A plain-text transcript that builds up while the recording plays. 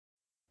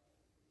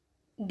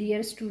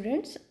Dear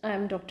students, I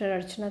am Dr.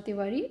 Archana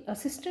Tiwari,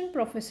 Assistant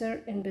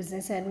Professor in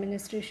Business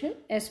Administration,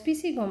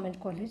 SPC Government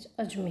College,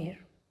 Ajmer.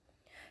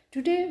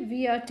 Today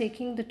we are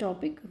taking the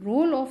topic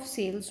Role of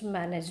Sales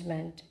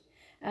Management,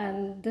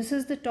 and this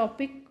is the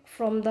topic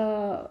from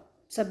the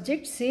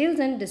subject Sales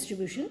and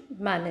Distribution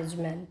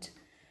Management.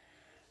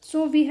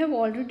 So we have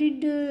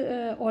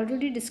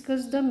already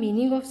discussed the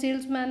meaning of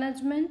sales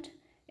management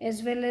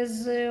as well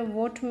as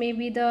what may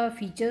be the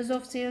features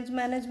of sales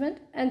management,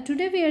 and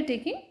today we are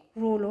taking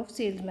role of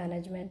sales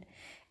management.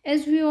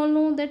 As we all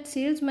know that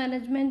sales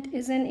management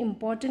is an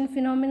important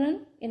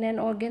phenomenon in an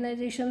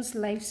organization's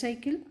life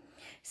cycle.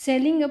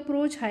 Selling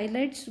approach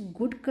highlights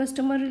good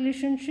customer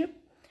relationship,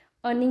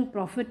 earning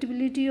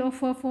profitability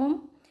of a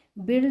firm,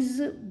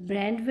 builds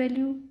brand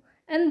value,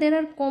 and there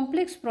are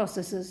complex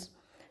processes,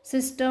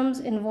 systems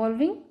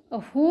involving a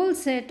whole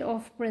set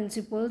of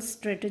principles,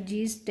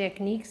 strategies,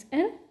 techniques,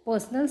 and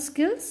personal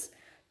skills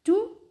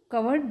to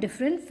cover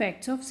different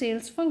facts of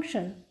sales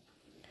function.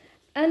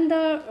 And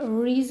the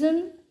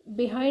reason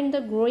behind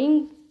the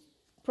growing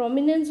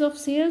prominence of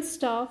sales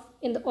staff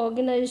in the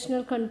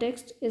organizational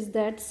context is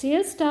that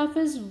sales staff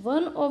is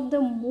one of the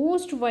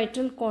most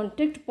vital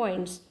contact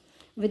points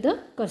with the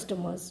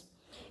customers.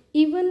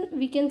 Even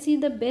we can see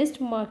the best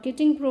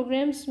marketing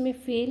programs may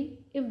fail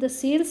if the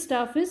sales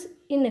staff is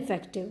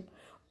ineffective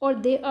or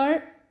they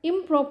are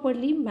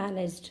improperly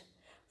managed.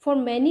 For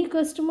many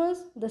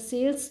customers, the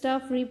sales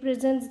staff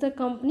represents the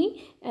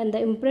company, and the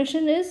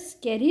impression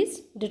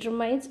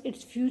determines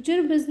its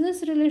future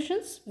business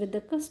relations with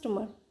the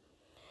customer.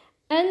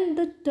 And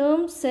the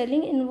term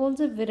selling involves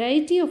a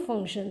variety of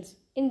functions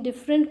in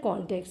different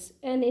contexts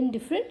and in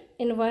different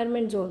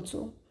environments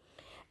also.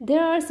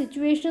 There are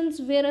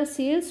situations where a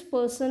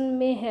salesperson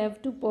may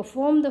have to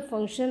perform the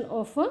function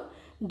of a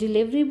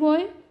delivery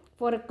boy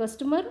for a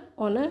customer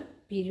on a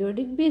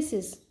periodic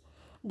basis.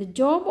 The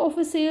job of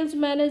a sales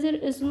manager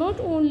is not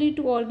only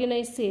to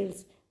organize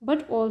sales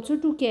but also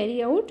to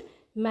carry out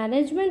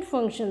management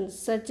functions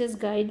such as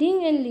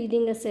guiding and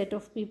leading a set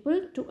of people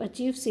to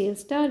achieve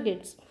sales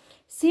targets.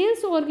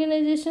 Sales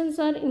organizations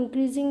are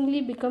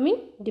increasingly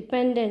becoming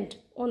dependent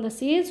on the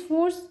sales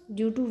force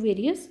due to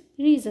various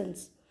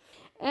reasons.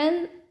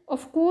 And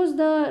of course,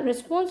 the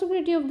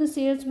responsibility of the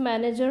sales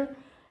manager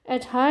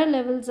at higher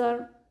levels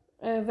are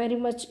very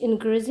much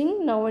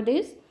increasing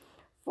nowadays.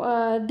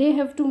 They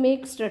have to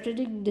make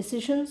strategic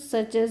decisions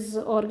such as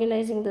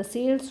organizing the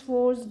sales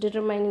force,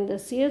 determining the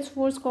sales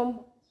force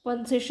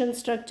compensation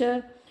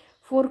structure,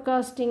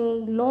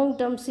 forecasting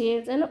long-term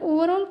sales, and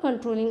overall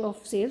controlling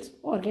of sales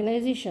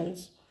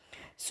organizations.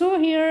 So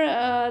here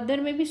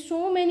there may be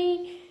so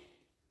many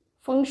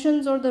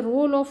functions or the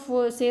role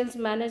of sales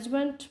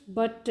management,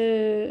 but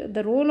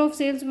the role of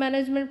sales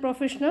management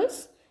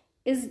professionals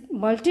is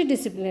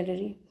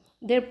multidisciplinary.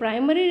 Their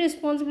primary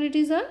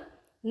responsibilities are: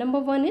 number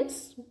one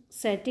is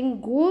setting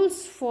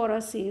goals for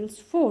a sales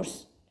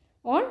force,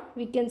 or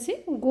we can say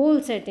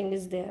goal setting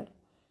is there.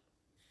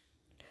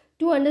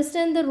 To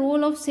understand the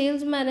role of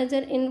sales manager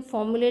in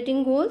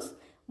formulating goals,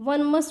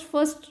 one must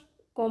first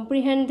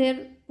comprehend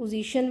their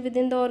position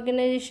within the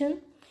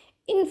organization.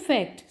 In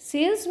fact,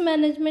 sales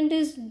management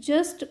is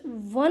just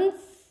one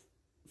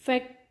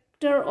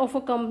factor of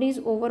a company's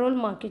overall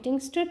marketing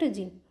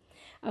strategy.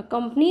 A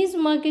company's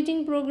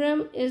marketing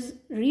program is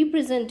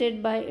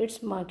represented by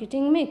its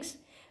marketing mix,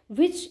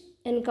 which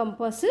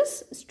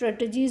encompasses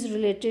strategies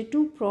related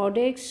to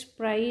products,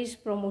 price,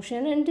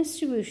 promotion, and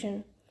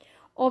distribution.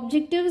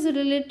 Objectives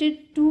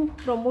related to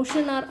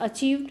promotion are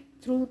achieved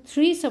through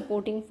three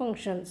supporting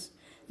functions.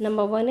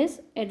 Number one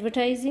is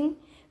advertising,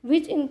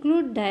 which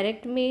include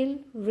direct mail,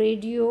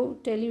 radio,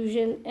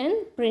 television,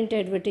 and print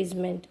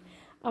advertisement,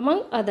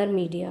 among other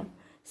media.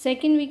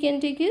 Second we can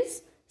take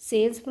is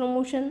sales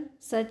promotion,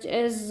 such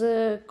as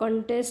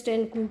contest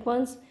and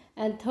coupons.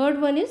 And third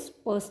one is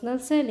personal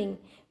selling,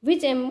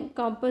 which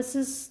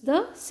encompasses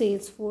the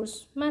sales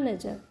force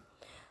manager.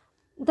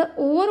 The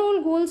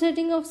overall goal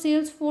setting of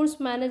sales force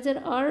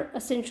manager are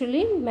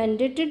essentially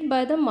mandated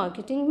by the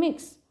marketing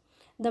mix.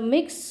 The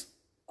mix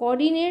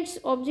coordinates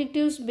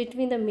objectives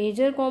between the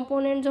major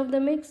components of the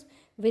mix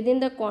within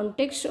the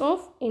context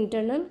of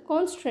internal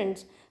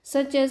constraints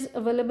such as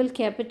available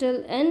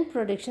capital and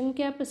production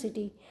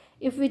capacity.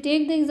 If we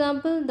take the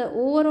example, the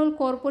overall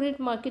corporate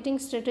marketing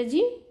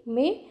strategy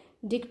may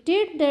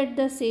dictate that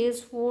the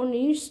sales force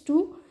needs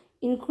to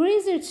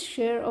increase its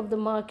share of the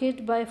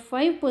market by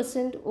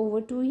 5% over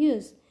 2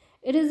 years.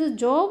 It is the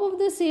job of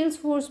the sales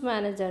force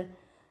manager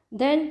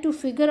then to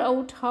figure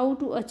out how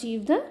to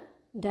achieve the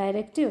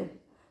directive.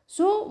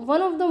 So,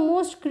 one of the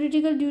most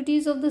critical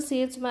duties of the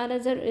sales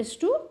manager is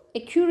to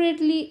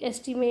accurately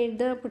estimate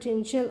the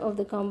potential of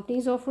the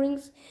company's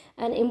offerings.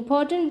 An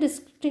important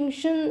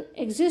distinction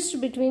exists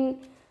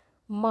between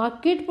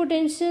market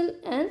potential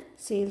and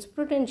sales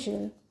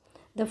potential.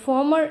 The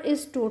former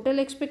is total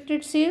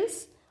expected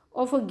sales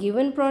of a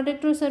given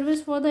product or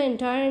service for the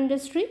entire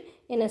industry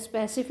in a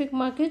specific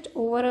market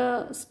over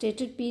a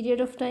stated period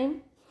of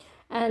time.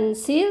 And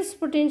sales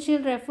potential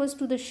refers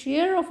to the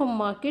share of a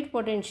market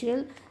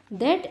potential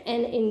that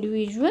an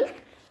individual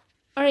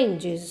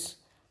arranges.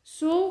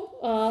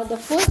 So the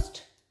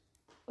first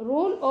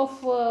role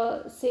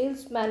of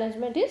sales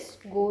management is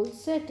goal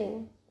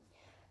setting.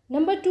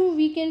 Number 2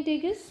 we can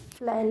take is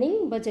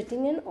planning,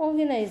 budgeting and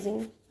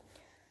organizing.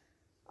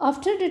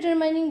 After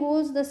determining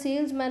goals, the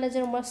sales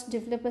manager must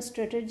develop a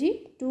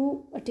strategy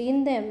to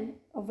attain them.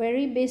 A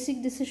very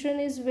basic decision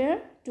is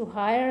where to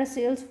hire a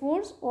sales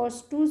force or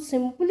to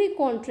simply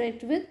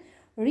contract with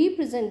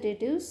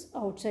representatives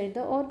outside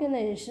the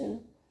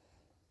organization.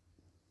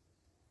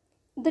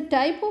 The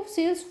type of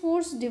sales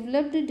force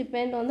developed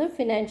depend on the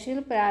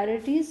financial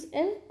priorities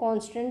and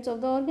constraints of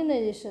the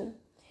organization.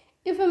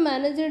 If a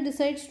manager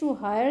decides to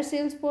hire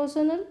sales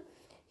personnel,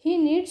 he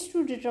needs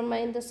to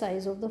determine the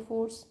size of the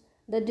force.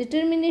 The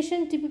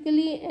determination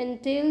typically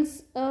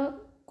entails a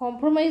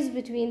compromise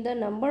between the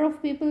number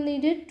of people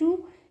needed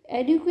to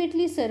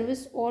adequately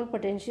service all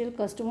potential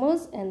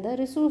customers and the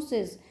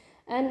resources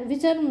and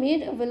which are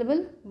made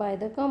available by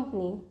the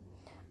company.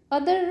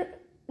 Other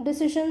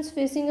decisions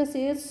facing a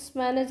sales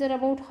manager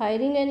about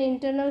hiring an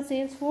internal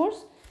sales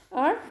force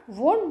are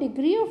what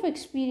degree of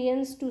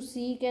experience to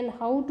seek and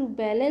how to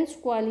balance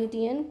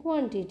quality and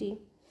quantity.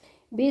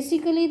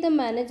 Basically, the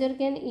manager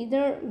can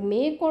either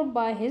make or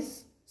buy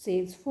his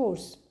sales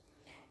force.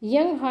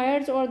 Young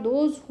hires or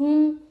those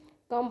whom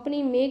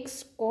company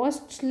makes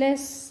cost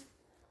less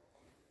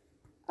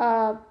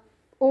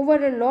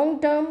over a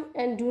long term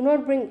and do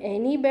not bring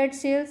any bad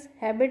sales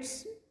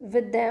habits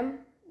with them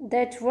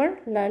that were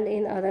learned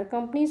in other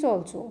companies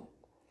also.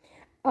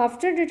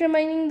 After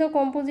determining the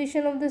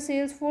composition of the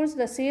sales force,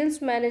 the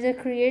sales manager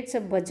creates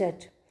a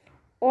budget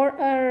or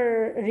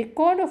a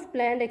record of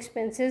planned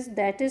expenses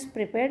that is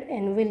prepared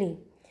annually.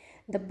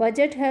 The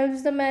budget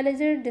helps the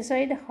manager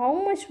decide how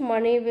much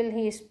money will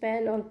he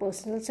spend on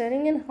personal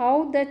selling and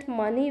how that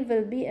money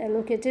will be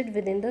allocated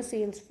within the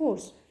sales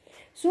force.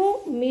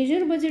 So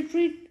major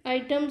budgetary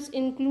items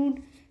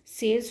include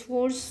sales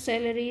force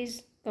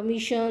salaries,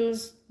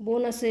 commissions,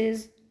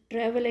 bonuses,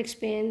 travel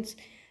expense,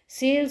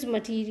 sales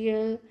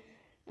material,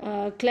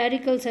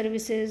 clerical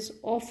services,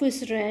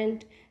 office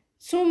rent.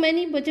 So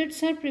many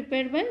budgets are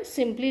prepared by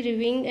simply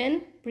reviewing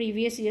an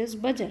previous year's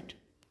budget.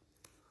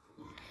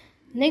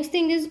 Next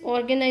thing is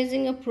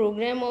organizing a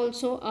program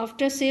also.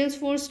 After sales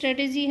force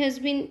strategy has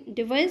been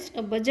devised,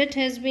 a budget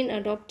has been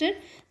adopted,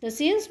 the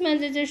sales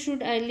manager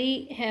should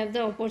ideally have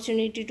the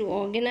opportunity to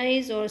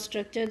organize or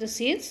structure the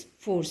sales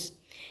force.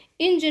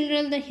 In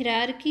general, the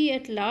hierarchy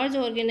at large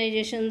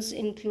organizations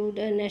include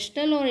a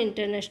national or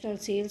international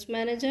sales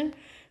manager,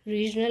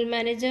 regional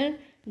manager,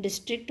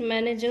 district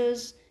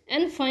managers,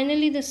 and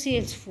finally the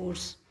sales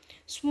force.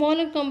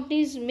 Smaller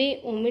companies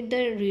may omit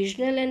the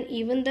regional and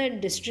even the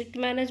district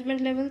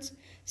management levels.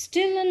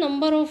 Still, a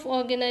number of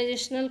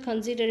organizational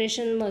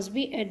considerations must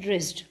be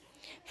addressed.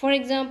 For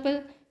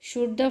example,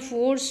 should the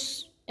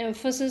force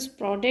emphasize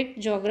product,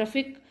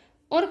 geographic,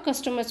 or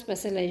customer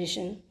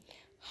specialization?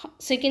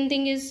 Second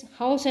thing is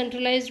how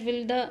centralized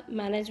will the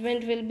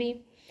management will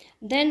be.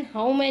 Then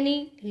how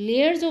many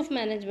layers of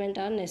management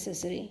are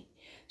necessary.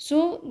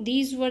 So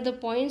these were the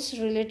points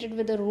related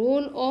with the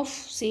role of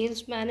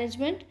sales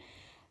management.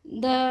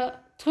 The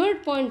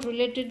third point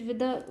related with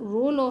the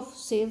role of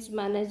sales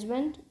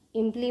management,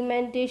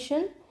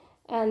 implementation,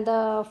 and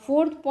the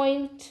fourth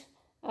point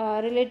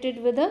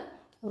related with the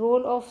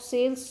role of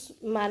sales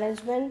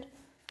management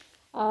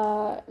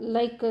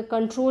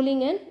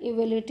controlling and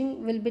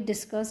evaluating will be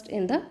discussed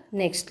in the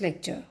next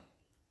lecture.